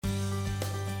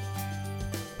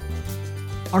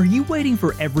Are you waiting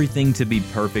for everything to be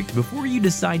perfect before you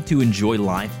decide to enjoy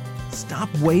life?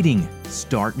 Stop waiting.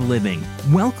 Start living.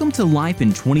 Welcome to Life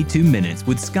in 22 Minutes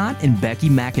with Scott and Becky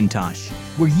McIntosh,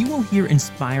 where you will hear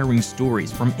inspiring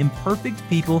stories from imperfect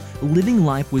people living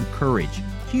life with courage,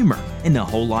 humor, and a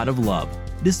whole lot of love,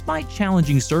 despite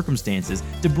challenging circumstances,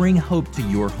 to bring hope to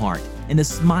your heart and a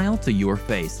smile to your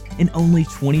face in only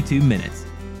 22 minutes.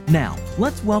 Now,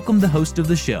 let's welcome the host of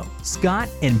the show, Scott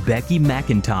and Becky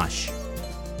McIntosh.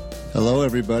 Hello,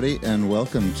 everybody, and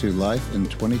welcome to Life in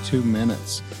 22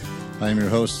 Minutes. I am your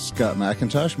host, Scott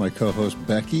McIntosh. My co-host,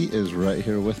 Becky, is right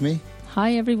here with me.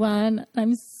 Hi, everyone.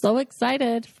 I'm so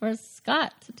excited for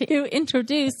Scott to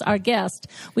introduce our guest.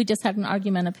 We just had an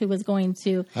argument of who was going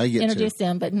to introduce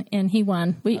him, and he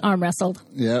won. We arm wrestled.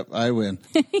 Yep, I win.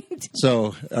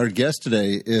 So our guest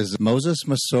today is Moses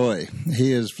Masoi.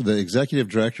 He is the executive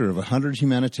director of 100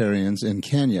 Humanitarians in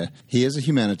Kenya. He is a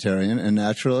humanitarian, a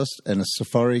naturalist, and a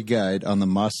safari guide on the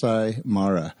Masai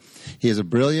Mara. He is a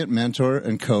brilliant mentor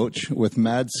and coach with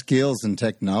mad skills and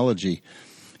technology.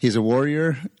 He's a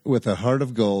warrior with a heart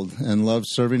of gold and loves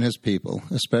serving his people,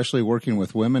 especially working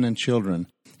with women and children.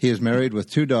 He is married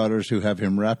with 2 daughters who have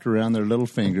him wrapped around their little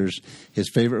fingers. His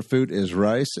favorite food is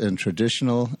rice and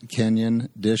traditional Kenyan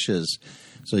dishes.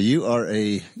 So you are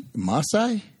a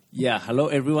Maasai? Yeah, hello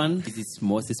everyone. This is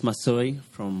Moses Masoi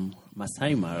from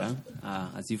Masai Mara.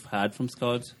 As you've heard from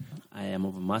Scott, I am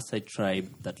of a Maasai tribe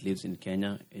that lives in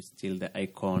Kenya. It's still the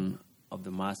icon of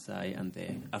the Maasai and the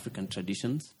African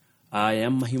traditions. I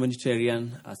am a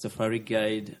humanitarian, a safari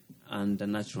guide, and a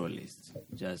naturalist,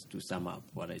 just to sum up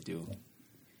what I do.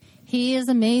 He is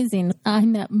amazing. I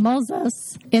met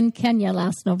Moses in Kenya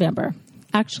last November.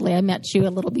 Actually, I met you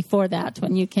a little before that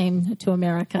when you came to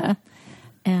America.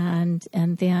 And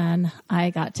then I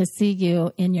got to see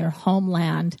you in your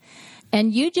homeland.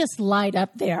 And you just light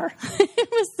up there. It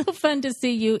was so fun to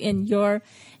see you in your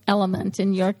element,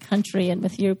 in your country, and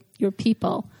with your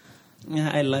people.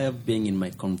 Yeah, I love being in my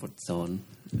comfort zone,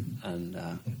 and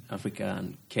Africa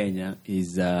and Kenya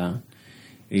is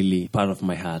really part of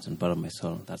my heart and part of my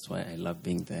soul. That's why I love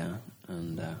being there,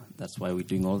 and that's why we're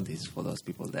doing all this for those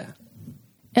people there.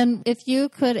 And if you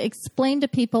could explain to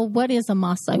people, what is a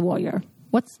Maasai warrior?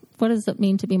 What does it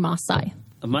mean to be Maasai?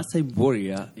 A Maasai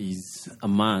warrior is a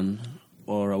man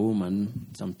or a woman,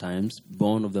 sometimes,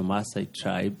 born of the Maasai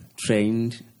tribe,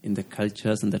 trained in the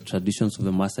cultures and the traditions of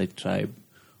the Maasai tribe,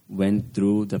 went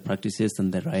through the practices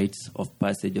and the rites of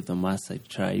passage of the Maasai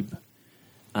tribe,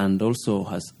 and also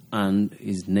has earned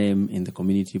his name in the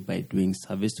community by doing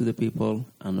service to the people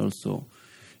and also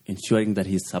ensuring that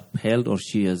he's upheld or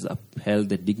she has upheld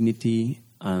the dignity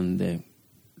and the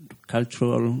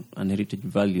cultural and heritage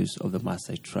values of the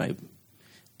Maasai tribe.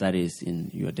 That is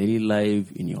in your daily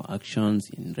life, in your actions,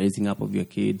 in raising up of your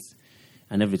kids,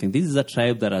 and everything. This is a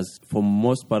tribe that has, for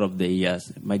most part of the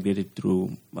years, migrated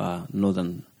through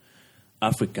northern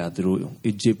Africa, through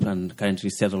Egypt, and currently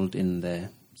settled in the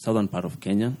southern part of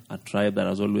Kenya, a tribe that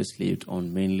has always lived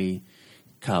on mainly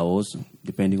cows,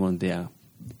 depending on their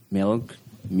milk,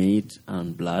 meat,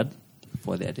 and blood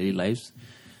for their daily lives.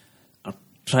 A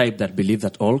tribe that believe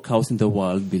that all cows in the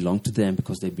world belong to them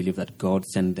because they believe that God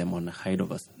sent them on a hide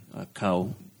of a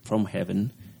cow from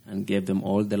heaven and gave them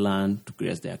all the land to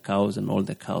graze their cows and all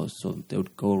the cows. So they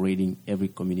would go raiding every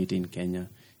community in Kenya,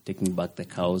 taking back the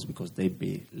cows because they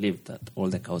believe that all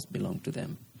the cows belong to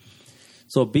them.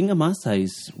 So being a Maasai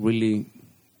is really,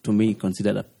 to me,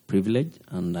 considered a privilege,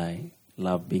 and I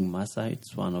love being Maasai.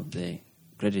 It's one of the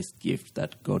greatest gifts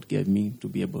that God gave me, to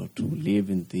be able to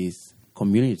live in this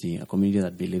community, a community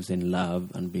that believes in love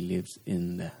and believes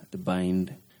in the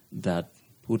bind that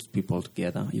puts people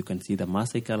together. You can see the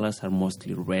Maasai colors are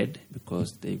mostly red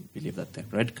because they believe that the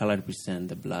red color represents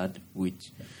the blood,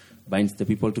 which binds the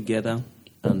people together.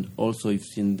 And also, you've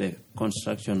seen the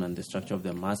construction and the structure of the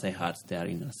Maasai huts. They are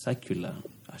in a circular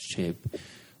shape,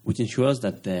 which ensures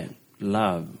that the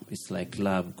love is like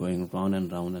love going round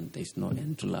and round, and there's no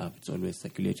end to love. It's always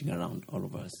circulating around all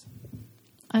of us.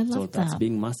 I love so that. That's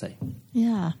being Maasai.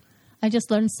 Yeah. I just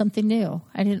learned something new.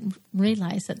 I didn't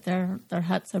realize that their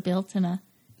huts are built in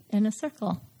a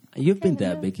circle. You've been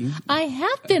there, Becky. I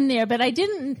have been there, but I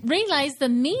didn't realize the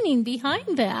meaning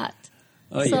behind that.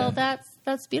 Oh, so yeah.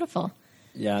 that's beautiful.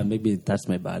 Yeah, maybe that's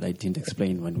my bad. I didn't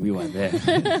explain when we were there.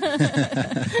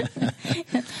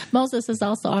 Moses is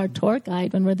also our tour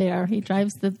guide when we're there. He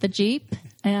drives the Jeep,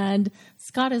 and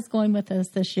Scott is going with us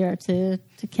this year to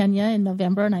Kenya in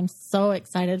November, and I'm so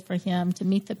excited for him to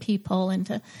meet the people and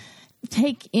to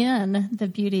take in the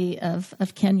beauty of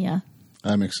Kenya.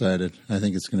 I'm excited. I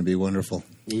think it's going to be wonderful.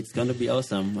 It's going to be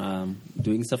awesome,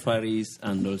 doing safaris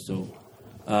and also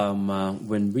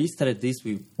When we started this,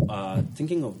 we are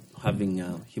thinking of having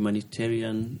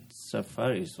humanitarian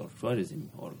safaris or tourism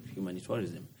or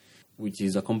humanitourism, which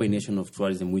is a combination of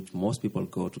tourism which most people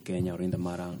go to Kenya or in the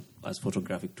Mara as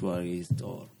photographic tourists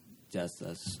or just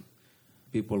as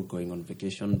people going on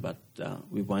vacation. But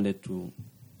we wanted to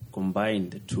combine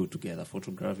the two together,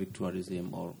 photographic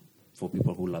tourism or for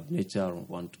people who love nature or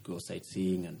want to go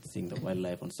sightseeing and seeing the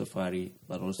wildlife on safari,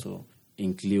 but also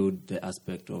include the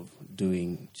aspect of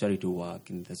doing charity work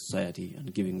in the society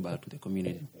and giving back to the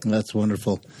community. That's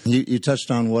wonderful. You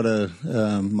touched on what a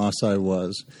Maasai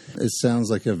was. It sounds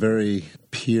like a very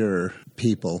pure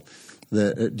people.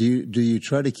 Do you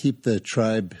try to keep the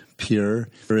tribe pure,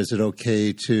 or is it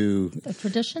okay to... The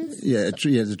traditions? Yeah,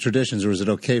 the traditions, or is it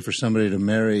okay for somebody to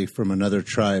marry from another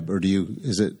tribe, or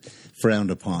is it frowned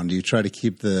upon? Do you try to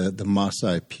keep the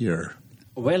Maasai pure?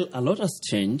 Well, a lot has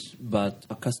changed, but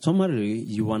customarily,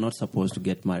 you are not supposed to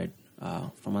get married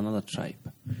from another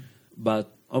tribe.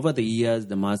 But over the years,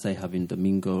 the Maasai have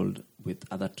intermingled with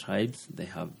other tribes. They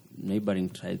have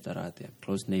neighboring tribes that are their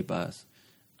close neighbors,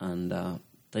 and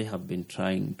they have been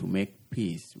trying to make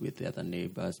peace with the other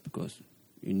neighbors because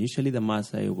initially the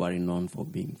Maasai were known for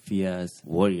being fierce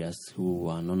warriors who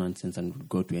were no-nonsense and would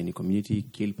go to any community,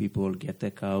 kill people, get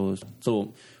their cows.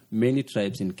 So many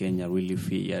tribes in Kenya really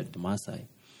feared the Maasai.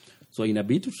 So in a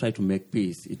bid to try to make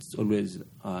peace, it's always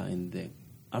in the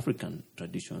African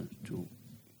tradition to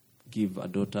give a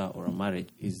daughter or a marriage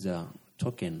is a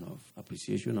token of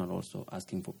appreciation and also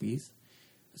asking for peace.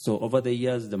 So over the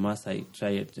years, the Maasai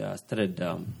started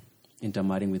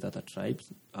intermarrying with other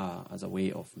tribes as a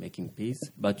way of making peace.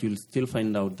 But you'll still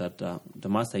find out that the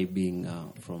Maasai being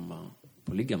from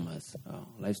polygamous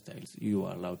lifestyles, you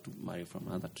are allowed to marry from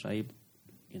another tribe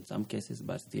in some cases,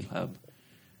 but still have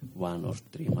 1 or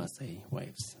 3 Maasai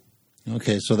wives.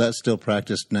 Okay, so that's still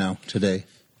practiced now, today?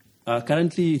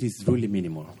 Currently, it is really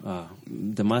minimal.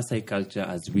 The Maasai culture,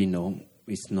 as we know,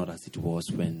 is not as it was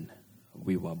when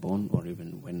we were born or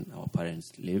even when our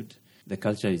parents lived. The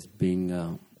culture is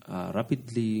being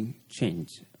rapidly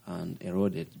changed and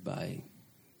eroded by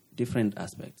different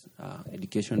aspects.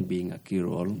 Education being a key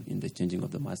role in the changing of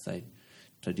the Maasai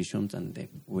traditions and the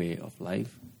way of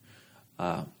life.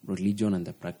 Religion and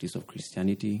the practice of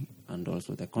Christianity, and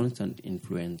also the constant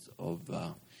influence of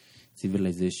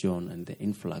civilization and the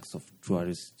influx of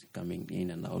tourists coming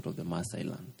in and out of the Maasai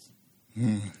lands.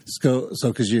 So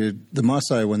because the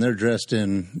Maasai, when they're dressed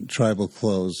in tribal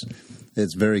clothes,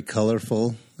 it's very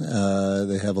colorful.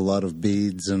 They have a lot of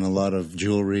beads and a lot of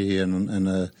jewelry and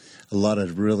a lot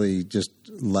of really just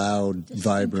loud,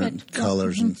 vibrant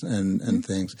colors and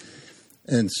things.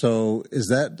 And so is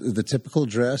that the typical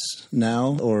dress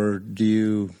now, or do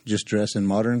you just dress in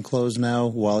modern clothes now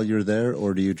while you're there,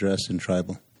 or do you dress in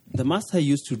tribal? The Maasai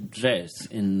used to dress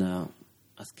in a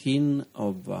skin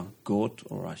of a goat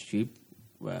or a sheep,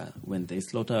 where when they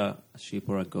slaughter a sheep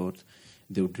or a goat,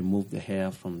 they would remove the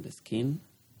hair from the skin,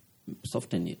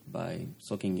 soften it by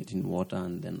soaking it in water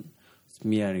and then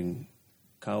smearing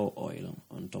cow oil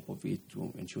on top of it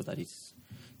to ensure that it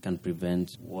can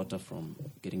prevent water from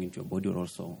getting into your body or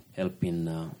also help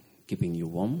in keeping you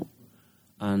warm.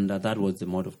 And that was the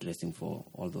mode of dressing for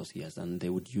all those years. And they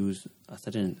would use a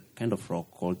certain kind of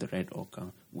rock called the red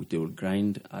ochre, which they would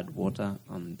grind, add water,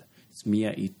 and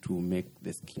smear it to make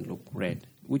the skin look red,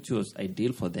 which was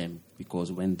ideal for them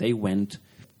because when they went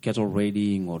cattle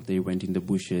raiding or they went in the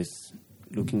bushes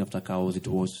looking after cows, it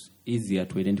was easier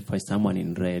to identify someone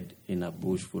in red in a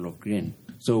bush full of green.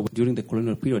 So during the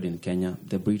colonial period in Kenya,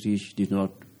 the British did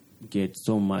not get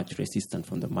so much resistance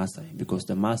from the Maasai because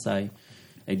the Maasai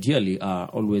ideally are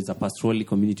always a pastoral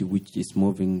community which is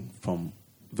moving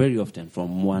very often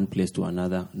from one place to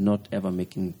another, not ever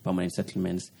making permanent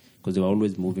settlements because they were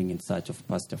always moving in search of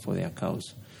pasture for their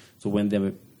cows. So when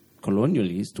the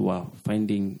colonialists were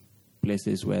finding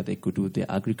places where they could do their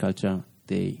agriculture,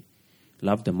 they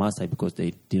loved the Maasai because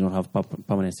they did not have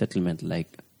permanent settlement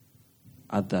like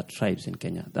other tribes in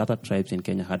Kenya. The other tribes in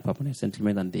Kenya had permanent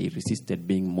settlement and they resisted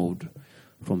being moved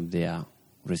from their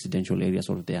residential areas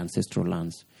or their ancestral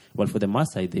lands. Well, for the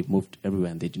Maasai, they moved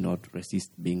everywhere and they did not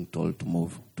resist being told to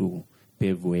move to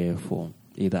pave way for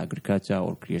either agriculture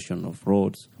or creation of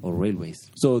roads or railways.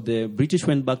 So the British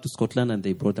went back to Scotland and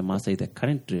they brought the Maasai the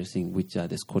current dressing, which are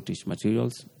the Scottish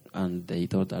materials, and they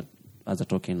thought that as a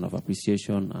token of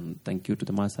appreciation and thank you to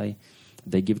the Maasai,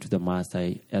 they give to the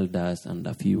Maasai elders and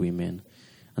a few women.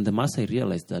 And the Maasai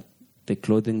realized that the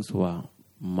clothing were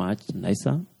much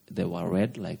nicer. They were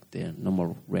red, like the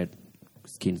normal red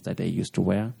skins that they used to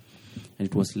wear. And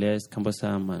it was less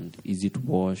cumbersome and easy to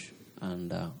wash.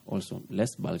 and also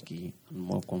less bulky and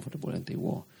more comfortable than they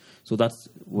wore. So that's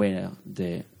where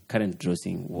the current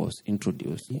dressing was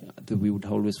introduced. We would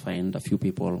always find a few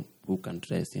people who can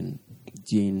dress in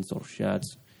jeans or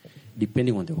shirts,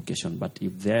 depending on the occasion. But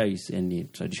if there is any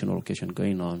traditional occasion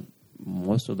going on,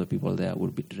 most of the people there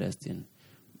would be dressed in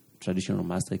traditional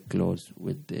Maasai clothes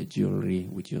with the jewelry,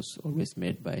 which was always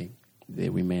made by the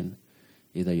women.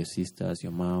 Either your sisters,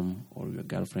 your mom, or your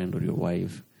girlfriend, or your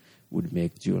wife would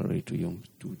make jewelry to you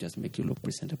to just make you look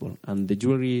presentable. And the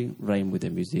jewelry rhyme with the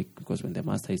music, because when the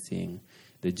Maasai sing,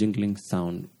 the jingling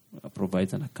sound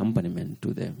provides an accompaniment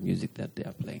to the music that they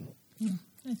are playing.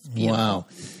 Wow,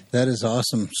 that is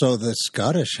awesome. So the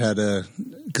Scottish had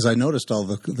because I noticed all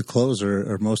the clothes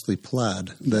are mostly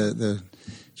plaid, the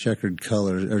checkered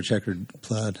color or checkered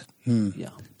plaid. Yeah.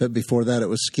 But before that, it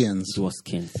was skins. It was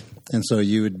skins. And so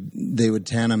they would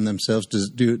tan them themselves.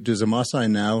 Does a Maasai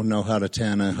now know how to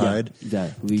tan a hide?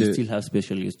 Yeah, we still have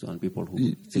specialists and people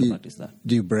who still practice that.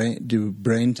 Do you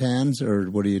brain tans,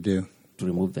 or what do you do? To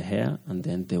remove the hair, and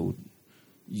then they would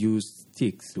use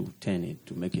sticks to tan it,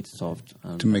 to make it soft.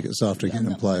 To make it soft again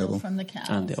and pliable. From the cow.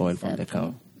 And the oil from the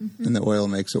cow. Mm-hmm. And the oil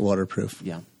makes it waterproof.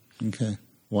 Yeah. Okay.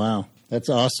 Wow. That's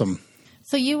awesome.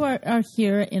 So you are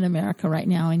here in America right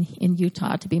now, in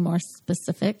Utah, to be more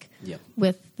specific,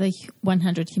 with the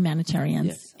 100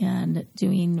 Humanitarians and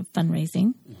doing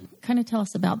fundraising. Mm-hmm. Kind of tell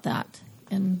us about that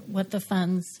and what the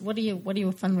funds. What are you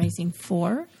fundraising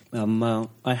for?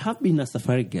 I have been a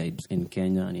safari guide in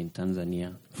Kenya and in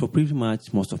Tanzania for pretty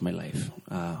much most of my life,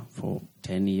 for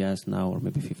 10 years now, or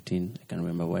maybe 15. I can't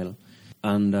remember well.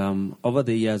 And over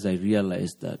the years, I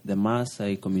realized that the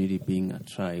Maasai community, being a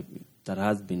tribe that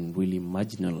has been really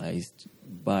marginalized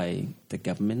by the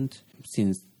government,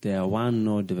 since there were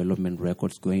no development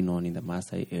records going on in the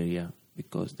Maasai area,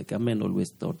 because the government always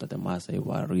thought that the Maasai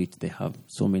were rich, they have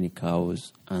so many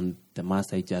cows, and the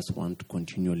Maasai just want to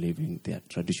continue living their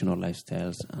traditional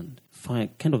lifestyles. And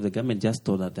kind of the government just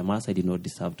thought that the Maasai did not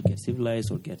deserve to get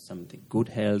civilized or get something good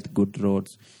health, good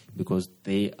roads, because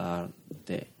they are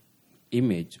the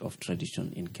image of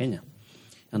tradition in Kenya.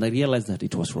 And I realized that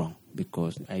it was wrong,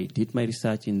 because I did my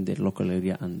research in the local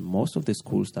area, and most of the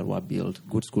schools that were built,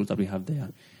 good schools that we have there,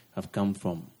 have come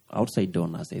from outside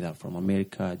donors, either from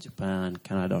America, Japan,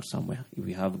 Canada, or somewhere. If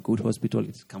we have a good hospital,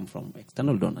 it's come from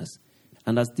external donors.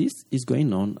 And as this is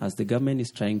going on, as the government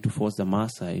is trying to force the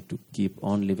Maasai to keep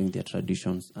on living their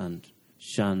traditions and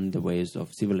shun the ways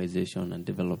of civilization and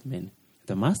development,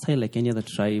 the Maasai, like any other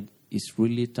tribe, is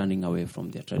really turning away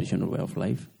from their traditional way of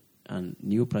life. And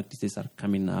new practices are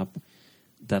coming up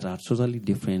that are totally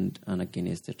different and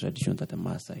against the tradition that the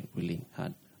Maasai really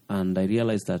had. And I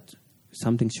realized that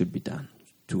something should be done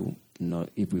to,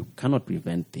 if we cannot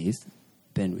prevent this,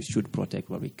 then we should protect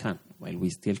what we can while we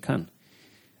still can.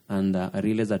 And I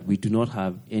realized that we do not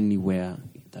have anywhere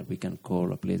that we can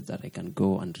call a place that I can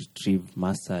go and retrieve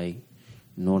Maasai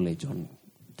knowledge on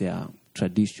their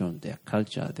tradition, their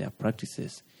culture, their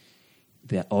practices,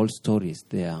 their old stories,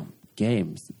 their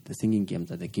games, the singing games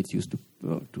that the kids used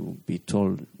to be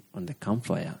told on the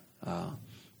campfire,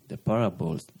 the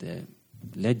parables, the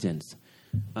legends.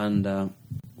 And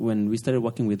when we started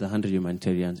working with the 100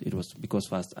 Humanitarians, it was because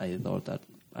first I thought that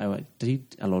I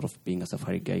did a lot of being a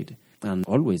safari guide. And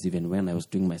always, even when I was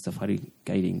doing my safari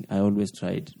guiding, I always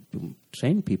tried to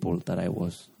train people that I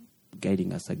was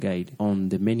guiding as a guide on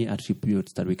the many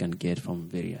attributes that we can get from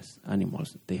various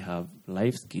animals. They have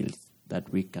life skills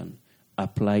that we can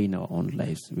apply in our own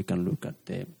lives. We can look at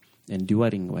the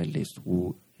enduring wildlife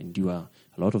who endure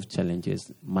a lot of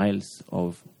challenges, miles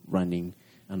of running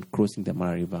and crossing the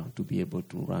Mara River to be able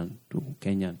to run to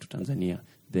Kenya, to Tanzania.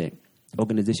 The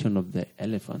organization of the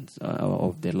elephants,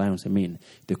 of the lions,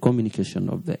 the communication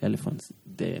of the elephants,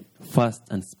 the fast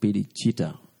and speedy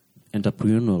cheetah,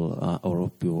 entrepreneurial or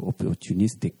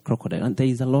opportunistic crocodile. And there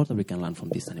is a lot that we can learn from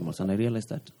these animals. And I realized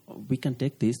that we can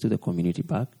take this to the community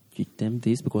back, teach them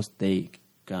this, because they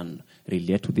can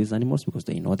relate to these animals, because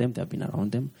they know them, they have been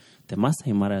around them. The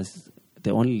Masai Mara is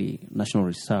the only national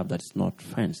reserve that is not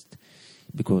fenced,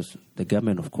 because the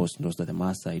government, of course, knows that the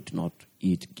Maasai do not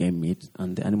eat game meat,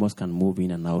 and the animals can move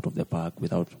in and out of the park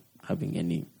without having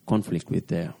any conflict with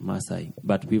the Maasai.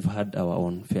 But we've had our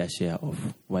own fair share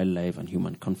of wildlife and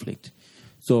human conflict.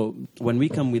 So when we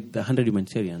come with the 100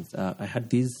 Humanitarians, I had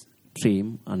this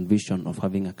dream and vision of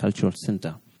having a cultural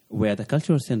center, where the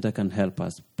cultural center can help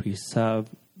us preserve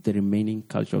the remaining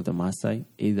culture of the Maasai,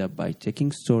 either by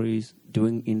taking stories,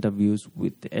 doing interviews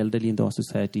with the elderly in our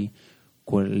society,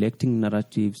 collecting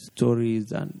narratives,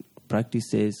 stories, and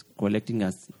practices, collecting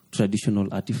as traditional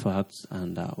artifacts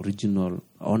and original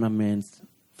ornaments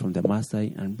from the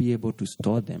Maasai, and be able to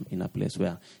store them in a place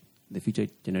where the future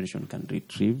generation can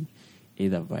retrieve,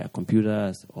 either via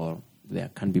computers or there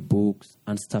can be books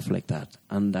and stuff like that.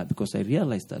 And because I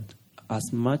realized that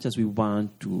as much as we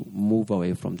want to move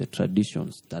away from the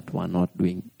traditions that were not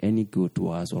doing any good to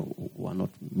us or were not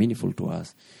meaningful to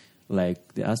us,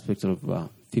 like the aspects of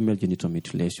female genital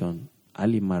mutilation,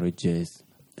 early marriages,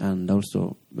 and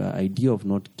also the idea of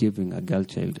not giving a girl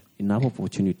child enough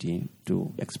opportunity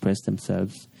to express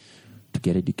themselves, to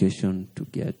get education, to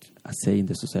get a say in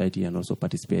the society, and also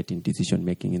participate in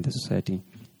decision-making in the society.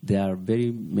 There are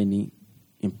very many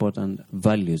important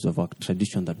values of our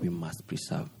tradition that we must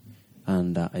preserve.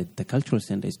 And the Cultural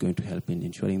Center is going to help in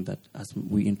ensuring that as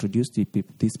we introduce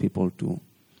these people to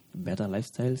better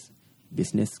lifestyles,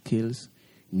 business skills,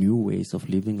 new ways of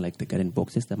living, like the garden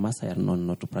boxes. The Maasai are known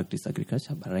not to practice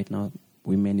agriculture, but right now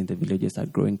women in the villages are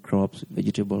growing crops,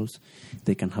 vegetables.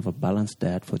 They can have a balanced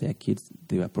diet for their kids.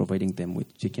 They are providing them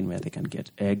with chicken where they can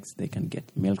get eggs, they can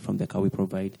get milk from the cow we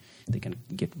provide, they can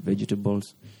get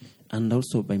vegetables. And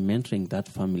also by mentoring that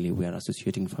family, we are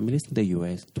associating families in the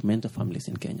US to mentor families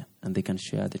in Kenya. And they can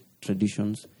share the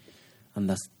traditions. And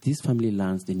as this family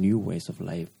learns the new ways of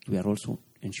life, we are also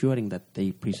ensuring that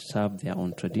they preserve their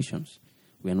own traditions.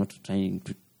 We are not trying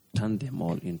to turn them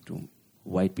all into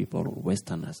white people or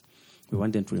Westerners. We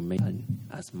want them to remain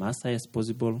as Maasai as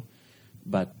possible,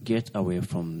 but get away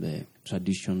from the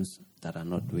traditions that are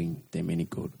not doing them any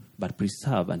good, but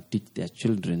preserve and teach their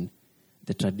children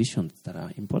the traditions that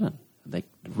are important, like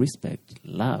respect,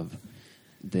 love,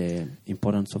 the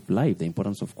importance of life, the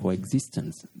importance of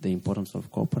coexistence, the importance of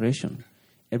cooperation.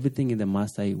 Everything in the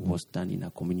Maasai was done in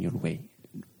a communal way.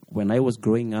 When I was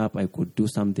growing up, I could do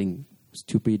something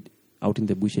stupid out in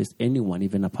the bushes. Anyone,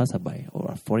 even a passerby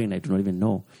or a foreigner I do not even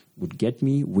know, would get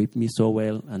me, whip me so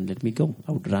well, and let me go.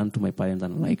 I would run to my parents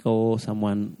and like, oh,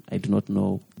 someone I do not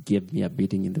know gave me a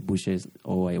beating in the bushes,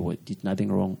 or I did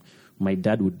nothing wrong. My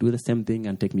dad would do the same thing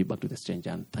and take me back to the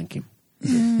stranger and thank him.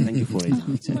 Thank you for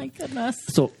raising me. Oh, my goodness.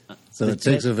 So it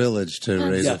takes a village to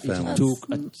raise a family. It took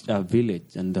a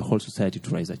village and the whole society to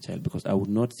raise a child, because I would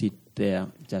not sit there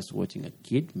just watching a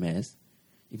kid mess.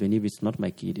 Even if it's not my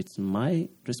kid, it's my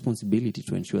responsibility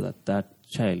to ensure that that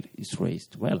child is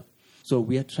raised well. So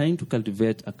we are trying to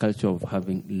cultivate a culture of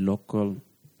having local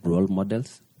role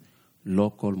models,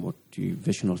 local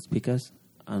motivational speakers,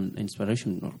 and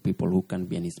inspirational people who can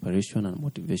be an inspiration and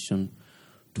motivation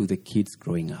to the kids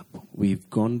growing up. We've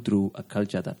gone through a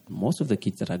culture that most of the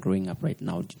kids that are growing up right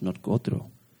now did not go through.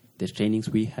 The trainings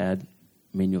we had,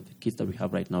 many of the kids that we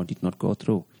have right now did not go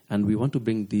through. And we want to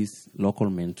bring these local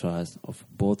mentors of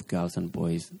both girls and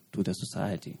boys to the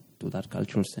society, to that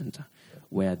cultural center,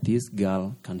 where this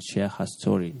girl can share her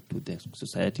story to the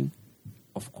society.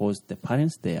 Of course, the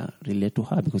parents there relate to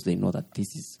her because they know that this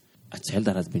is a child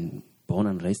that has been born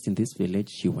and raised in this village.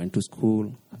 She went to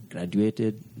school,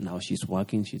 graduated, now she's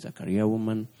working, she's a career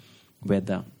woman,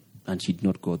 and she did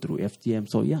not go through FGM.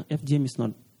 So yeah, FGM is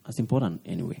not as important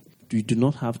anyway. You do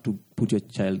not have to put your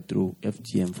child through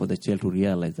FGM for the child to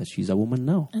realize that she's a woman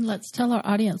now. And let's tell our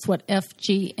audience what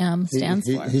FGM stands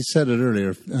for. He said it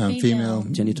earlier, female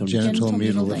genital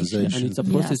mutilation. And it's a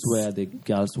process where the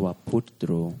girls were put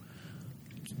through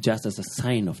just as a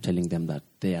sign of telling them that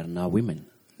they are now women.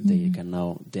 They are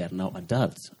now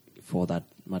adults for that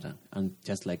matter. And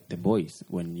just like the boys,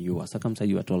 when you are circumcised,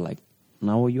 you are told like,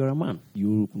 now you're a man.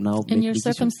 You now and you're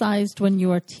circumcised when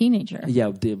you're a teenager. Yeah,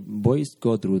 the boys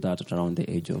go through that around the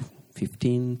age of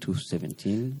 15 to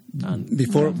 17. And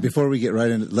before we get right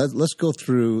into it, let's go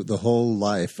through the whole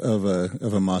life of a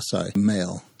Maasai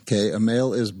male. Okay, a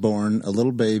male is born a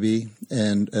little baby,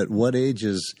 and at what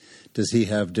ages does he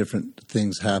have different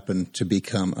things happen to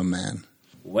become a man?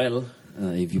 Well,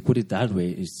 if you put it that way,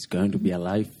 it's going to be a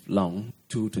lifelong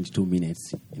 22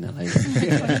 minutes in a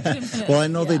life. Well, I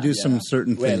know they do some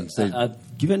certain things.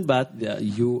 Given birth,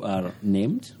 you are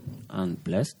named and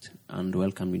blessed and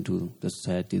welcomed into the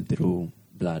society through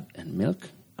blood and milk.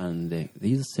 And there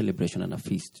is a celebration and a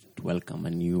feast to welcome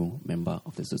a new member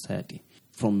of the society.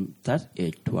 From that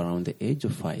age to around the age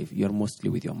of 5, you're mostly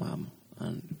with your mom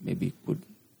and maybe could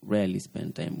rarely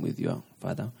spend time with your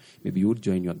father. Maybe you would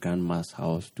join your grandma's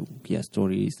house to hear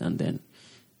stories, and then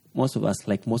most of us,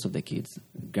 like most of the kids,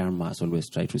 grandmas always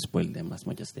try to spoil them as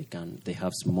much as they can. They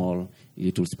have small,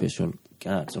 little special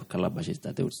cards or calabashes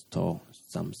that they would store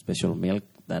some special milk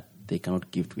that they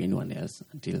cannot give to anyone else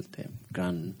until the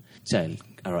grandchild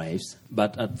arrives.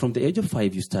 But from the age of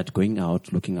 5, you start going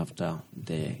out looking after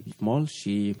the small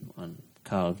sheep and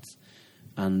calves.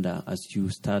 And as you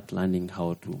start learning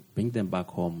how to bring them back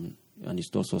home, and you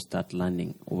also start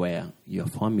learning where your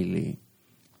family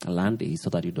land is so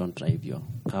that you don't drive your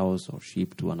cows or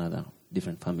sheep to another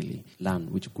different family land,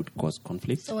 which could cause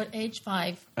conflict. So at age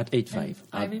 5. At age 5.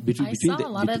 I saw a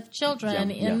lot of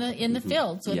children in the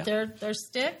fields with their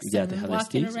sticks they and have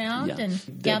walking sticks. around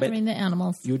and gathering the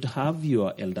animals. You'd have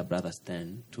your elder brother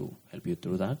stand to help you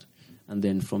through that. And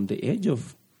then from the age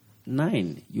of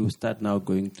 9, you start now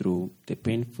going through the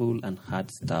painful and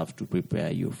hard stuff to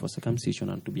prepare you for circumcision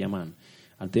and to be a man.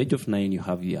 At the age of 9, you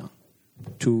have your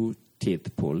 2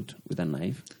 teeth pulled with a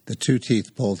knife. The 2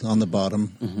 teeth pulled on the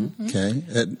bottom. Okay.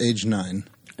 At age 9.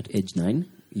 At age 9,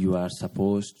 you are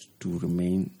supposed to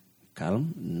remain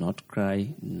calm, not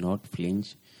cry, not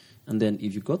flinch. And then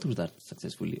if you go through that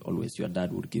successfully, always your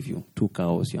dad would give you 2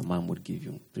 cows, your mom would give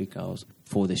you 3 cows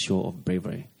for the show of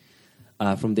bravery.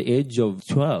 From the age of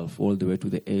 12 all the way to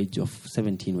the age of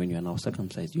 17, when you are now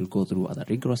circumcised, you'll go through other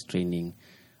rigorous training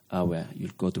where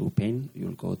you'll go through pain,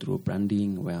 you'll go through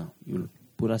branding, where you'll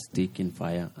put a stick in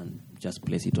fire and just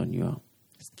place it on your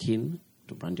skin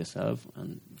to brand yourself,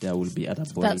 and there will be other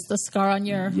bodies. That's the scar on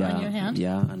your hand?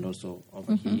 Yeah, and also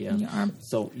over here. Your arm.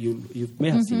 So you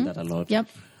may have seen that a lot. Yep.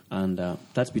 And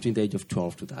that's between the age of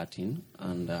 12 to 13.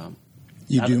 And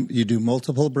You do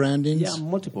multiple brandings? yeah,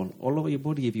 multiple. All over your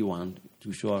body if you want,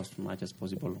 to show as much as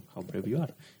possible how brave you are.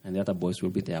 And the other boys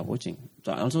will be there watching.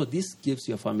 So also this gives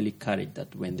your family courage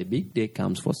that when the big day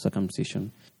comes for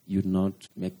circumcision, you not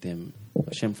make them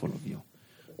shameful of you.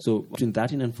 So between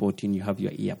 13 and 14, you have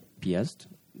your ear pierced.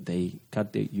 They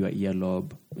cut your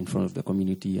earlobe in front of the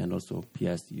community and also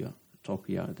pierced your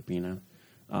trachea, the pinna.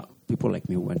 People like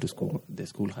me who went to school, the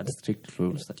school had strict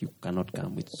rules that you cannot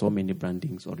come with so many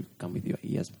brandings, or you come with your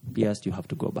ears pierced, you have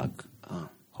to go back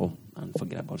home and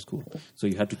forget about school. So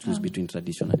you had to choose between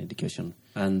tradition and education.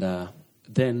 And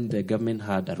then the government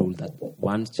had a rule that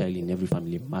one child in every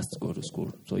family must go to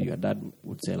school. So your dad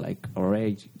would say, like, all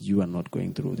right, you are not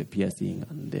going through the piercing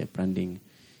and the branding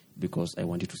because I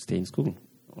want you to stay in school.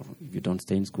 Or if you don't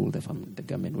stay in school, the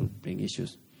government will bring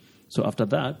issues. So after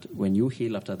that, when you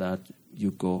heal after that,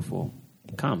 you go for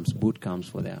camps, boot camps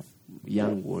for their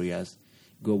young warriors,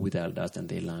 go with the elders and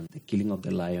they learn the killing of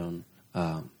the lion,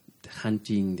 the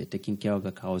hunting, the taking care of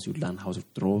the cows. You learn how to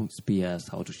throw spears,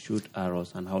 how to shoot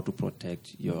arrows, and how to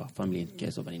protect your family in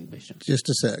case of an invasion. Just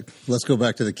a sec. Let's go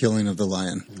back to the killing of the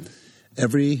lion.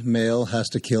 Every male has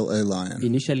to kill a lion.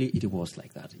 Initially, it was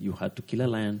like that. You had to kill a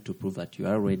lion to prove that you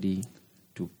are ready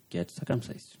to get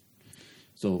circumcised.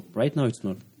 So right now, it's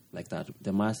not like that.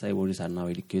 The Maasai warriors are now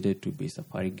educated to be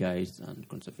safari guides and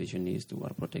conservationists who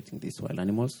are protecting these wild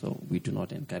animals, so we do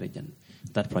not encourage, and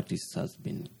that practice has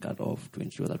been cut off to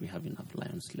ensure that we have enough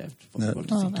lions left for people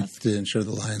to see. To ensure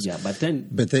the lions. Yeah,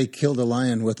 but they killed a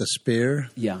lion with a spear?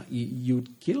 Yeah,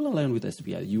 you'd kill a lion with a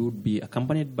spear. You would be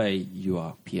accompanied by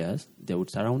your peers. They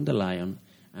would surround the lion,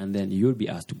 and then you would be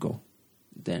asked to go.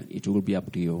 Then it will be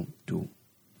up to you to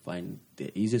find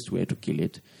the easiest way to kill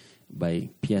it by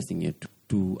piercing it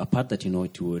to a part that you know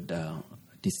it would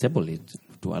disable it,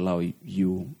 to allow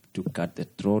you to cut the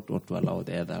throat or to allow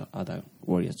the other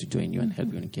warriors to join you and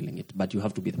help you in killing it. But you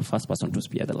have to be the first person to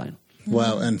spear the lion.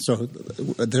 Wow, and so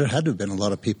there had to have been a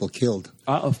lot of people killed.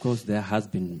 Of course, there has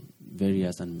been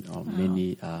various and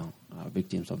many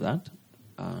victims of that.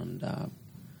 And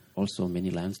also many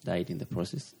lions died in the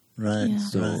process. Right. Yeah,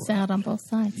 So- sad on both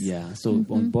sides. Yeah, so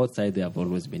on both sides, there have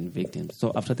always been victims.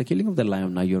 So after the killing of the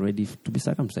lion, now you're ready to be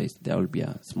circumcised. There will be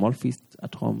a small feast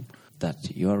at home that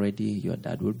you're ready, your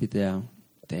dad will be there.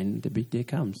 Then the big day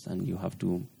comes and you have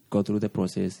to go through the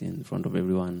process in front of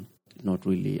everyone. Not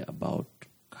really about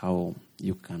how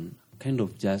you can kind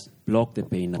of just block the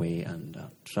pain away and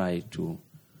try to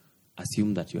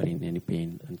assume that you are in any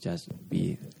pain and just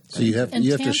be... So you have to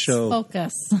Intense show...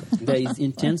 focus. There is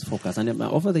intense focus, and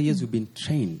over the years we've been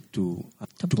trained to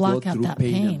block go out through that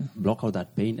pain, pain. and block out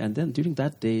that pain. And then during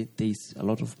that day, there is a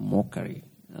lot of mockery,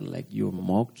 and like you're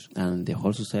mocked, and the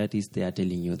whole society is there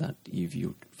telling you that if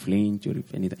you flinch or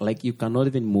if anything, like you cannot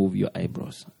even move your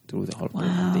eyebrows through the whole pain.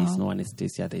 And there is no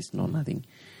anesthesia, there is no nothing,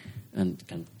 and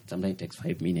sometimes it takes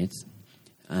 5 minutes.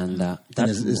 And And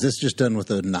is this just done with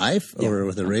a knife or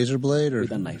with a razor blade? Or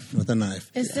with a knife. With a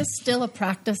knife. Is this still a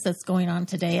practice that's going on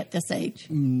today at this age?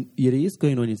 It is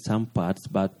going on in some parts,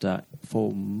 but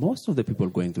for most of the people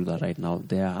going through that right now,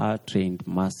 there are trained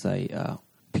Maasai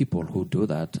people who do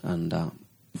that, and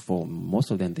for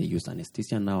most of them, they use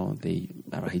anesthesia now. They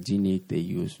are hygienic. They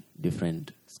use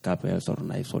different scalpels or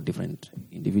knives for different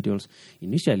individuals.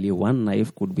 Initially, one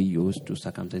knife could be used to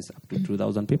circumcise up to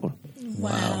 2,000 people.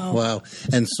 Wow.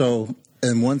 And so,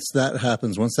 and once that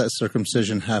happens, once that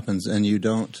circumcision happens and you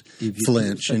don't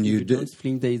flinch and if you don't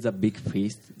flinch, there is a big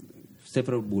feast.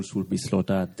 Several bulls will be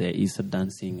slaughtered. There is a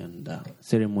dancing and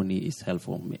ceremony is held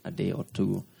for a day or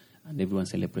two, and everyone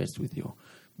celebrates with you.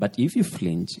 But if you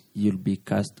flinch, you'll be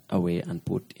cast away and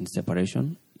put in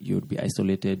separation. You'll be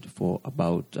isolated for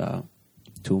about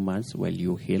 2 months while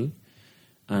you heal.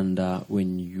 And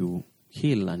when you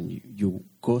heal and you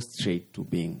go straight to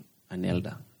being an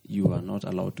elder, you are not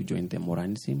allowed to join the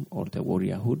Moranism or the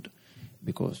warriorhood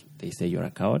because they say you're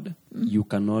a coward. You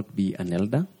cannot be an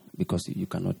elder because you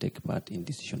cannot take part in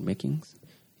decision makings.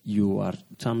 You are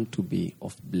termed to be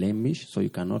of blemish, so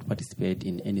you cannot participate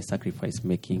in any sacrifice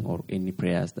making or any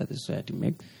prayers that the society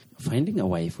makes. Finding a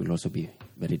wife will also be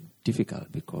very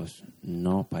difficult because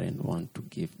no parent wants to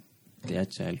give their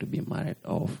child to be married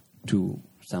off to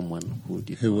someone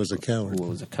who was a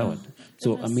coward.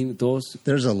 So, I mean,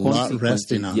 there's a lot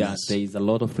resting on this. There is a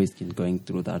lot of risk in going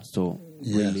through that. So,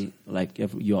 really, like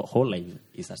your whole life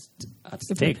is at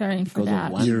stake. Preparing for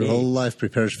that. Your whole life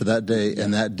prepares for that day,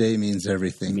 and that day means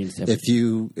everything.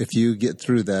 If you get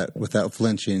through that without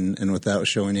flinching and without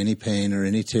showing any pain or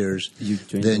any tears,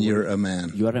 then you're a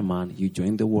man. You are a man. You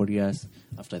join the warriors.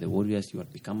 After the warriors, you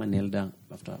have become an elder.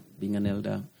 After being an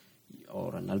elder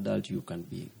or an adult, you can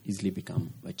easily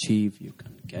become a chief. You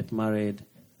can get married,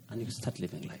 and you start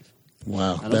living life.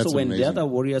 Wow, and that's also when amazing. the other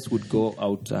warriors would go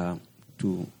out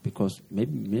because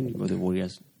maybe many of the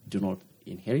warriors do not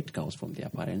inherit cows from their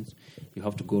parents, you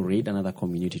have to go raid another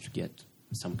community to get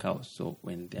some cows. So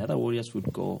when the other warriors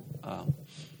would go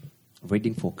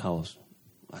raiding for cows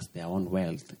as their own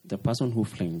wealth, the person who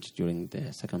flinched during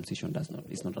the circumcision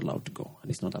is not allowed to go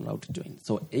and is not allowed to join.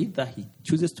 So either he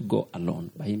chooses to go alone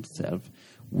by himself,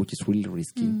 which is really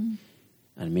risky,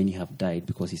 and many have died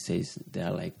because he says they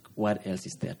are like, what else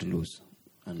is there to lose?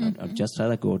 And I'd just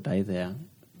rather go die there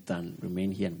than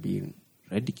remain here and be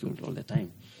ridiculed all the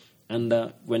time. And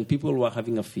when people were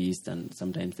having a feast and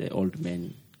sometimes the old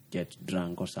men get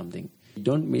drunk or something,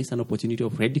 don't miss an opportunity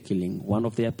of ridiculing one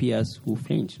of their peers who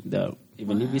flinched.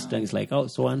 Even if it's drunk, it's like, oh,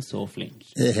 so-and-so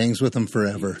flinched. It hangs with them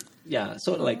forever. Yeah,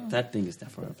 so like that thing is there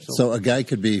forever. So a guy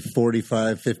could be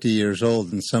 45, 50 years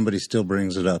old and somebody still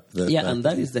brings it up. And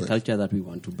that is the culture that we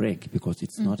want to break because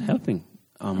it's not helping.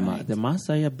 Right. The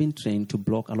Maasai have been trained to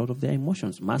block a lot of their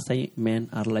emotions. Maasai men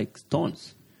are like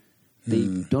stones. They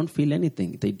don't feel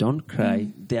anything. They don't cry.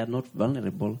 They are not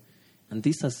vulnerable. And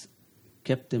this has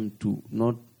kept them to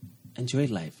not enjoy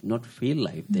life, not feel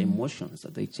life, the emotions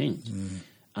that they change.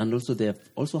 And also they have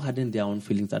also hardened their own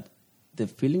feelings that the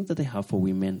feelings that they have for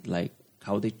women, like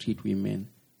how they treat women,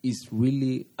 is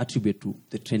really attributed to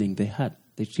the training they had.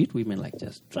 They treat women like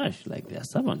just trash, like they are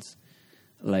servants.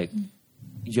 Like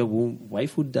your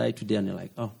wife would die today and you're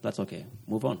like, oh, that's okay,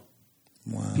 move on.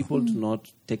 Wow. People do not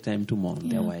take time to mourn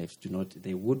their wives.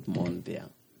 They would mourn their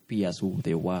peers who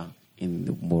they were in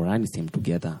the Moranism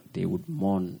together. They would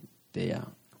mourn their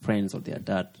friends or their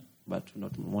dad, but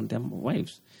not mourn their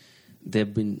wives.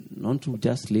 They've been known to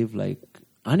just live like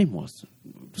animals,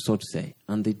 so to say,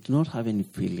 and they do not have any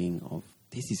feeling of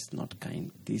this is not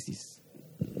kind, this is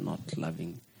not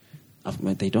loving.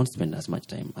 They don't spend as much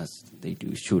time as they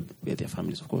should with their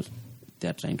families, of course. They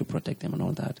are trying to protect them and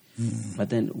all that. But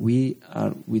then we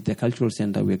are, with the cultural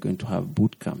center, we are going to have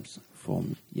boot camps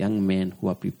from young men who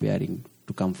are preparing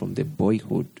to come from the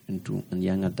boyhood into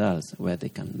young adults, where they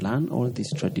can learn all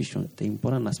these traditions, the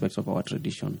important aspects of our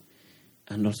tradition,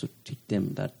 and also teach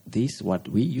them that this, what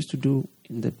we used to do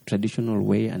in the traditional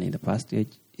way and in the past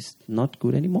age, is not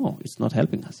good anymore. It's not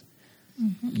helping us.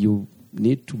 You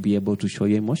need to be able to show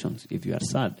your emotions. If you are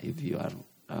sad, if you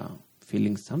are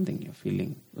feeling something, you're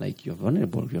feeling like you're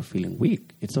vulnerable, you're feeling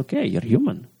weak, it's okay, you're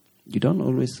human. You don't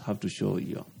always have to show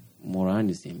your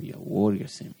Moranism, your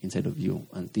warriorism inside of you.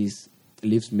 And this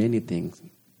leaves many things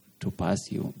to pass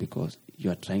you because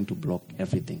you are trying to block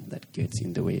everything that gets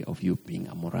in the way of you being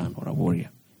a Moran or a warrior.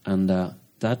 And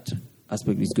that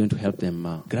aspect is going to help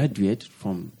them graduate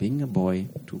from being a boy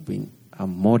to being a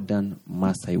modern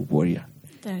Maasai warrior.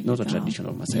 Not a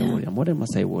traditional Maasai warrior, a modern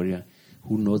Maasai warrior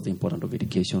who knows the importance of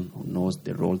education, who knows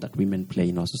the role that women play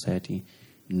in our society,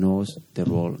 knows the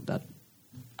role that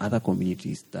other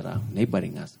communities that are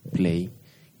neighboring us play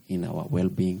in our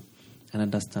well-being, and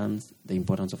understands the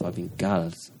importance of having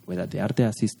girls, whether they are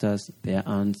their sisters, their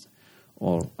aunts,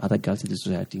 or other girls in the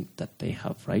society, that they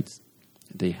have rights,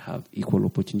 they have equal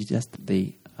opportunities,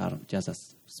 they are just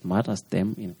as smart as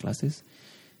them in classes.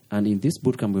 And in this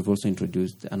bootcamp, we've also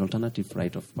introduced an alternative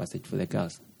rite of passage for the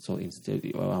girls. So instead,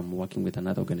 I'm working with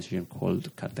another organization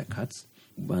called Cut the Cuts,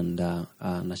 and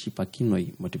Nashipa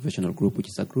Kinoi Motivational Group, which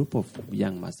is a group of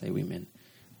young Maasai women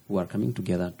who are coming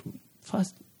together to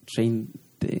first train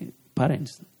the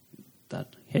parents that,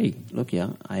 hey, look here,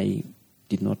 I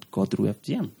did not go through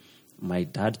FGM. My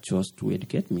dad chose to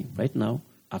educate me. Right now,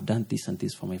 I've done this and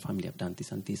this for my family. I've done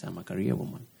this and this. I'm a career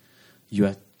woman. You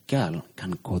are girl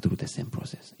can go through the same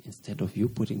process. Instead of you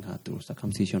putting her through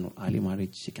circumcision or early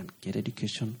marriage, she can get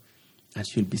education and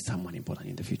she'll be someone important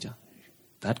in the future.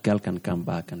 That girl can come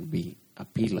back and be a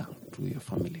pillar to your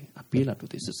family, a pillar to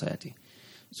the society.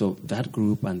 So that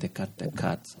group and the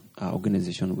Cats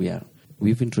organization,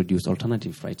 we've introduced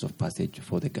alternative rites of passage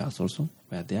for the girls also,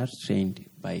 where they are trained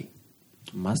by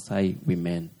Maasai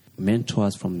women,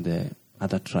 mentors from the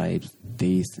other tribes,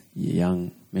 these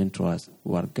young mentors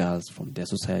who are girls from their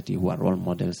society who are role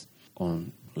models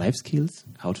on life skills,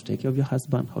 how to take care of your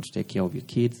husband, how to take care of your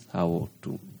kids, how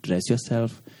to dress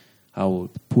yourself, how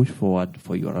to push forward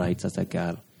for your rights as a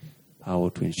girl, how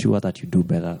to ensure that you do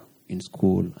better in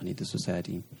school and in the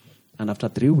society. And after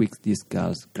 3 weeks, these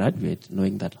girls graduate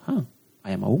knowing that,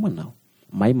 I am a woman now.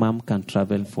 My mom can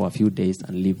travel for a few days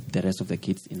and leave the rest of the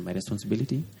kids in my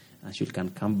responsibility, and she can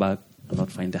come back and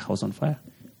not find the house on fire,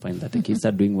 find that the kids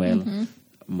are doing well,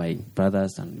 my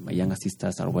brothers and my younger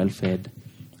sisters are well fed,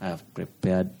 I have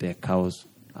prepared the cows,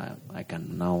 I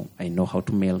know how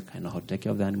to milk, I know how to take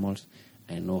care of the animals,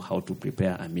 I know how to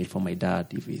prepare a meal for my dad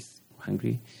if he's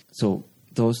hungry. So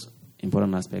those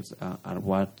important aspects are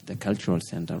what the cultural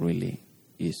center really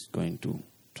is going to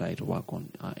try to work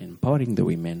on, empowering the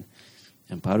women,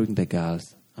 empowering the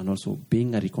girls, and also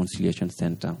being a reconciliation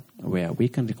center where we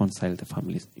can reconcile the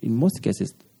families. In most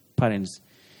cases, parents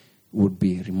would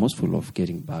be remorseful of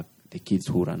getting back the kids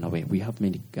who run away. We have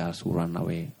many girls who run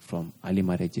away from early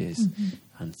marriages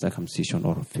and circumcision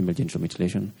or female genital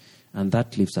mutilation, and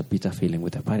that leaves a bitter feeling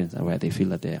with the parents where they feel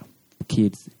that their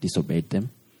kids disobeyed them,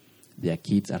 their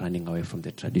kids are running away from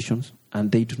their traditions,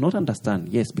 and they do not understand,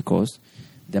 yes, because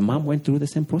the mom went through the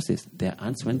same process, their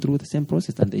aunts went through the same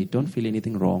process, and they don't feel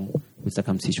anything wrong with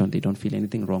circumcision, they don't feel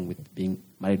anything wrong with being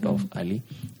married off early.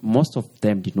 Most of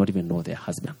them did not even know their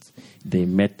husbands. They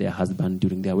met their husband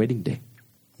during their wedding day.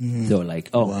 They were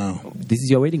like, wow, this is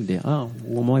your wedding day. Oh,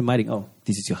 who am I marrying? Oh,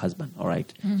 this is your husband. All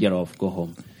right, you're off, go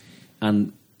home.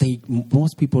 And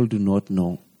most people do not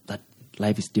know that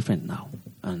life is different now.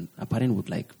 And a parent would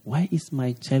like, why is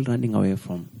my child running away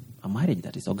from a marriage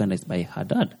that is organized by her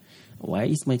dad? Why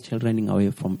is my child running away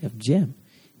from FGM?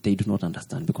 They do not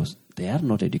understand because they are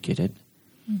not educated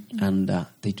and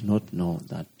they do not know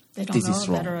that this is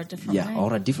wrong. Or a different life.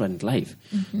 Or a different life.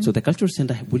 So the Cultural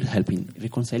Center will help in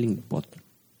reconciling both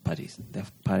parties, the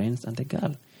parents and the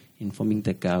girl, informing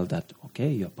the girl that, okay,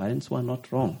 your parents were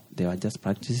not wrong. They were just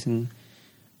practicing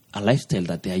a lifestyle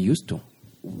that they are used to.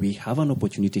 We have an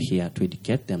opportunity here to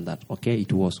educate them that, okay,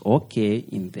 it was okay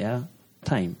in their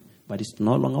time, but it's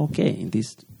no longer okay in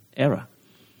this era.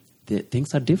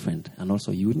 Things are different, and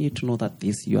also you need to know that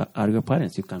these are your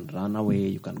parents. You can run away,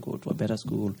 you can go to a better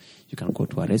school, you can go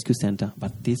to a rescue center,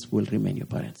 but this will remain your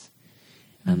parents.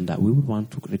 And we would want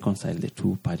to reconcile the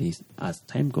two parties. As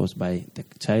time goes by, the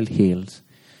child heals,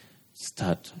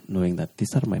 start knowing that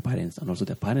these are my parents, and also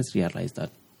the parents realize that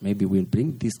maybe we'll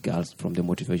bring these girls from the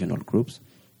motivational groups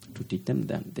to teach them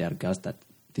that they are girls that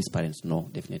these parents know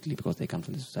definitely because they come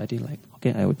from the society. Like,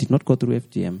 okay, I did not go through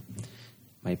FGM.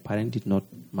 My parent did not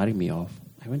marry me off.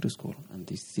 I went to school, and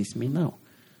this is me now.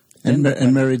 And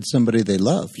married somebody they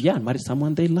loved. Yeah, married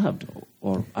someone they loved.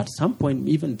 Or at some point,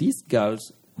 even these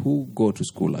girls who go to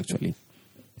school, actually,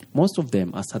 most of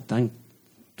them, as a thank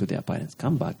to their parents,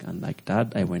 come back and like,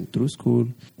 Dad, I went through school.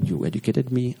 You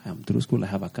educated me. I'm through school. I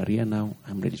have a career now.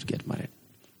 I'm ready to get married.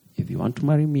 If you want to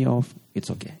marry me off, it's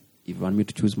okay. If you want me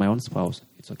to choose my own spouse,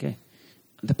 it's okay.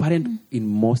 And the parent, in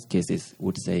most cases,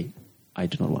 would say, I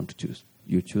do not want to choose.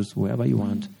 You choose whoever you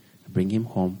want. Bring him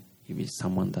home. If it's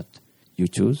someone that you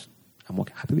choose, I'm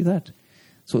okay, happy with that.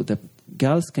 So the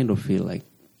girls kind of feel like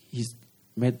he's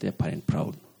made their parent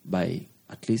proud by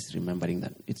at least remembering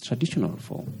that it's traditional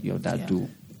for your dad to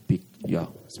pick your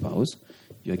spouse.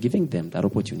 You're giving them that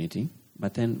opportunity.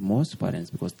 But then most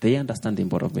parents, because they understand the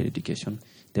importance of education,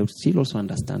 they would still also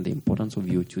understand the importance of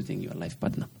you choosing your life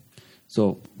partner.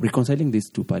 So reconciling these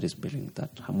two parties, building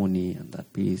that harmony and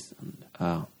that peace,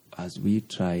 and as we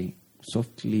try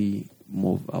softly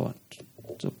move our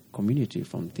community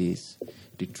from these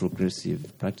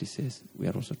retrogressive practices, we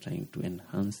are also trying to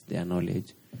enhance their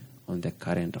knowledge on the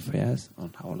current affairs,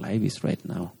 on how life is right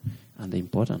now, and the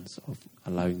importance of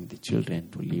allowing the children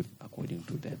to live according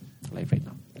to their life right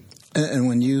now. And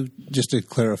when you, just to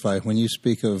clarify, when you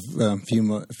speak of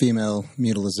female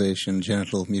mutilization,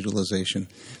 genital mutilization,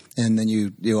 and then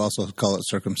you also call it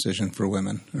circumcision for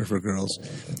women or for girls,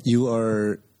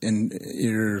 you're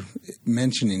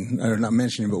mentioning, or not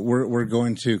mentioning, but we're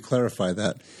going to clarify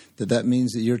that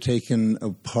means that you're taking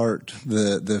apart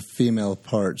the female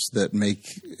parts that make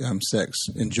sex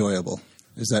enjoyable.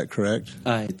 Is that correct?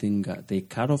 I think they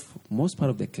cut off most part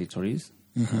of the clitoris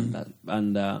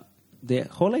And the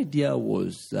whole idea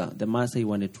was the Maasai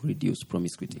wanted to reduce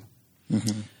promiscuity.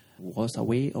 It was a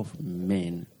way of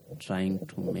men trying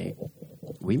to make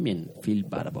women feel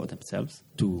bad about themselves,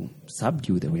 to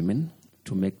subdue the women,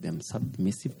 to make them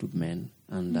submissive to men,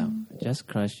 and just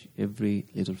crush every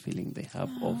little feeling they have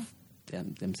of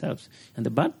themselves. And the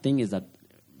bad thing is that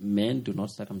men do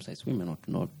not circumcise women or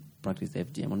do not practice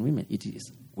FGM on women. It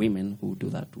is women who do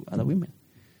that to other women.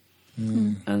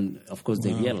 And of course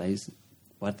they realize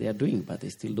what they are doing, but they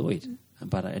still do it.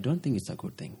 But I don't think it's a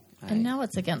good thing. And now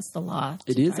it's against the law.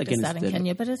 It is against that in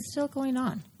Kenya, but it's still going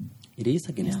on. It is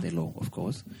against the law, of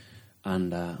course.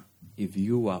 And if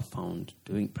you are found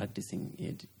practicing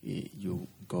it, you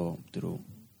go through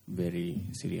very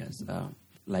serious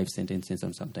life sentences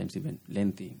and sometimes even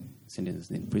lengthy sentences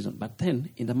in prison. But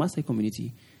then, in the Maasai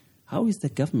community, how is the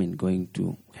government going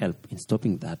to help in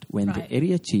stopping that when the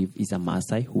area chief is a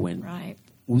Maasai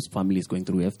whose family is going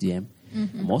through FGM?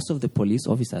 Most of the police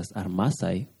officers are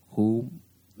Maasai who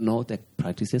know the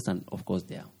practices, and of course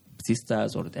their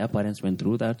sisters or their parents went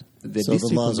through that. So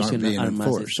the laws aren't being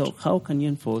enforced. So how can you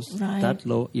enforce that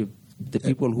law if the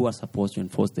people who are supposed to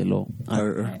enforce the law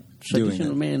are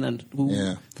traditional men and who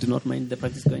do not mind the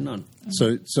practice going on?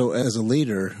 So as a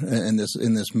leader in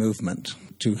this movement,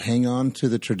 to hang on to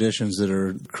the traditions that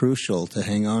are crucial to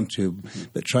hang on to,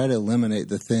 but try to eliminate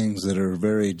the things that are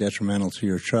very detrimental to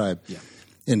your tribe. Yeah.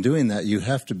 In doing that, you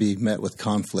have to be met with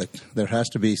conflict. There has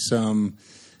to be some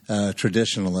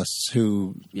traditionalists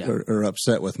who are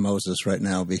upset with Moses right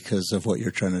now because of what you're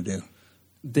trying to do.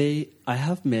 I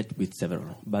have met with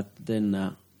several, but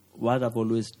then what I've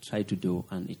always tried to do,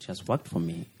 and it has worked for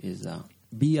me, is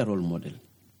be a role model.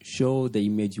 Show the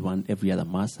image you want every other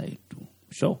Maasai to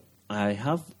show. I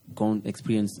have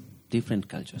experienced different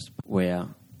cultures where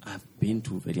I've been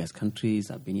to various countries.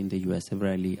 I've been in the U.S.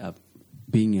 severally. I've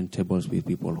been in tables with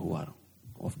people who are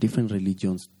of different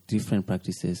religions, different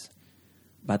practices.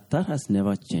 But that has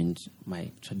never changed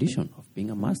my tradition of being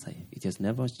a Maasai. It has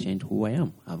never changed who I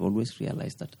am. I've always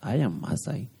realized that I am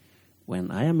Maasai.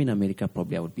 When I am in America,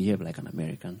 probably I would behave like an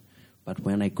American. But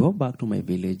when I go back to my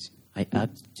village, I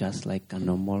act just like a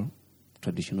normal,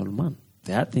 traditional man.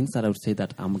 There are things that I would say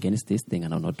that I'm against this thing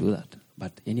and I'll not do that.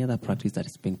 But any other practice that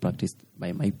is being practiced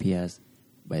by my peers,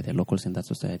 by the locals in that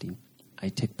society, I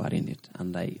take part in it.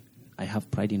 And I have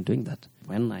pride in doing that.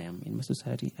 When I am in my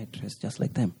society, I dress just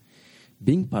like them.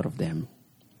 Being part of them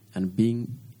and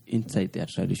being inside their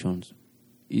traditions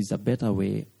is a better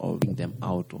way of bringing them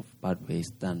out of bad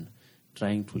ways than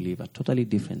trying to live a totally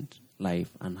different life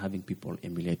and having people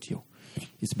emulate you.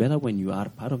 It's better when you are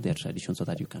part of their tradition so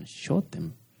that you can show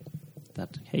them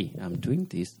that, hey, I'm doing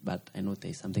this, but I know there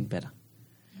is something better.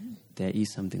 There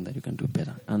is something that you can do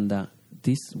better. And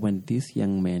when these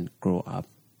young men grow up,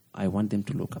 I want them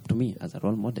to look up to me as a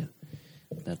role model.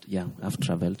 That, I've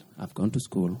traveled, I've gone to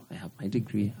school, I have my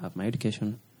degree, I have my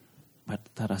education, but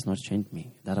that has not changed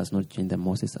me. That has not changed the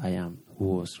Moses I am,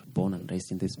 who was born and raised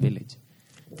in this village.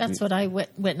 That's what I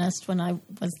witnessed when I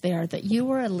was there, that you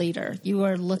were a leader. You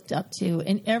were looked up to.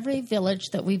 In every village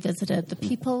that we visited, the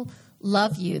people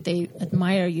love you, they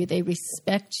admire you, they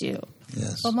respect you.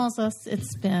 Yes. Well, Moses,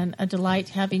 it's been a delight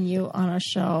having you on our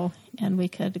show, and we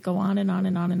could go on and on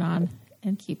and on and on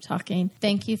and keep talking.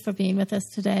 Thank you for being with us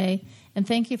today, and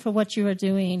thank you for what you are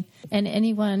doing. And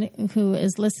anyone who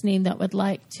is listening that would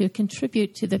like to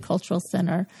contribute to the Cultural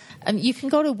Center, you can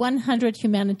go to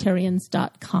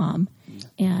 100humanitarians.com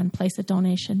and place a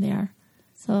donation there.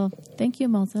 So thank you,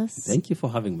 Moses. Thank you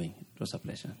for having me. It was a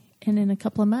pleasure. And in a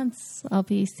couple of months, I'll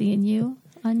be seeing you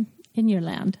in your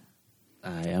land.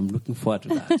 I am looking forward to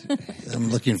that. I'm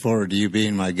looking forward to you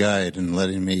being my guide and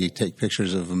letting me take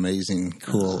pictures of amazing,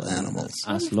 cool animals.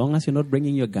 As long as you're not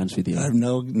bringing your guns with you. I have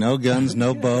no guns,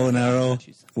 no bow and arrow.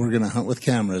 We're going to hunt with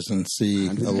cameras and see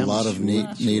a lot of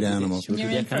neat animals.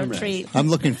 You're in for a treat. I'm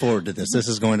looking forward to this. This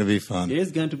is going to be fun. It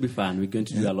is going to be fun. We're going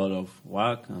to do a lot of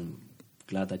work. I'm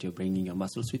glad that you're bringing your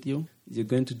muscles with you. You're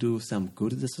going to do some good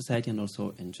to the society and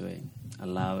also enjoy a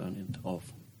lot of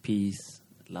peace,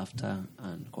 laughter,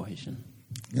 and cohesion.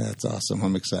 Yeah, that's awesome.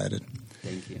 I'm excited.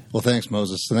 Thank you. Well, thanks,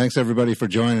 Moses. And thanks, everybody, for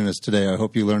joining us today. I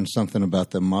hope you learned something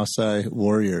about the Maasai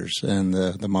warriors and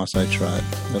the Maasai tribe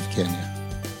of Kenya.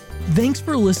 Thanks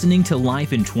for listening to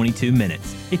Life in 22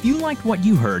 Minutes. If you liked what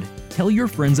you heard, tell your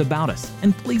friends about us,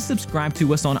 and please subscribe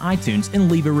to us on iTunes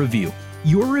and leave a review.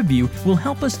 Your review will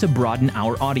help us to broaden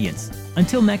our audience.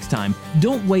 Until next time,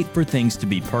 don't wait for things to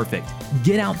be perfect.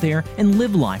 Get out there and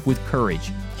live life with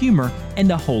courage, humor,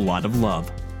 and a whole lot of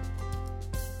love.